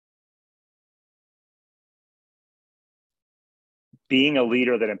being a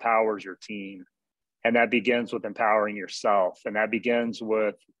leader that empowers your team. And that begins with empowering yourself. And that begins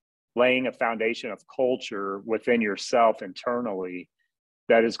with laying a foundation of culture within yourself internally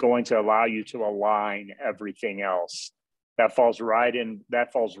that is going to allow you to align everything else. That falls right in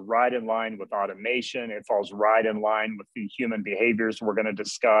line with automation. It falls right in line with the human behaviors we're going to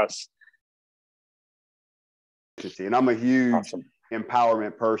discuss. And I'm a huge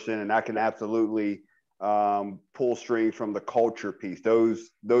empowerment person, and I can absolutely pull strings from the culture piece.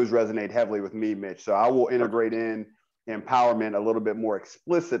 Those resonate heavily with me, Mitch. So I will integrate in empowerment a little bit more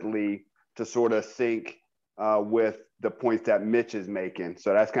explicitly to sort of sync with the points that Mitch is making.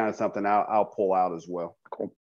 So that's kind of something I'll pull out as well. Cool.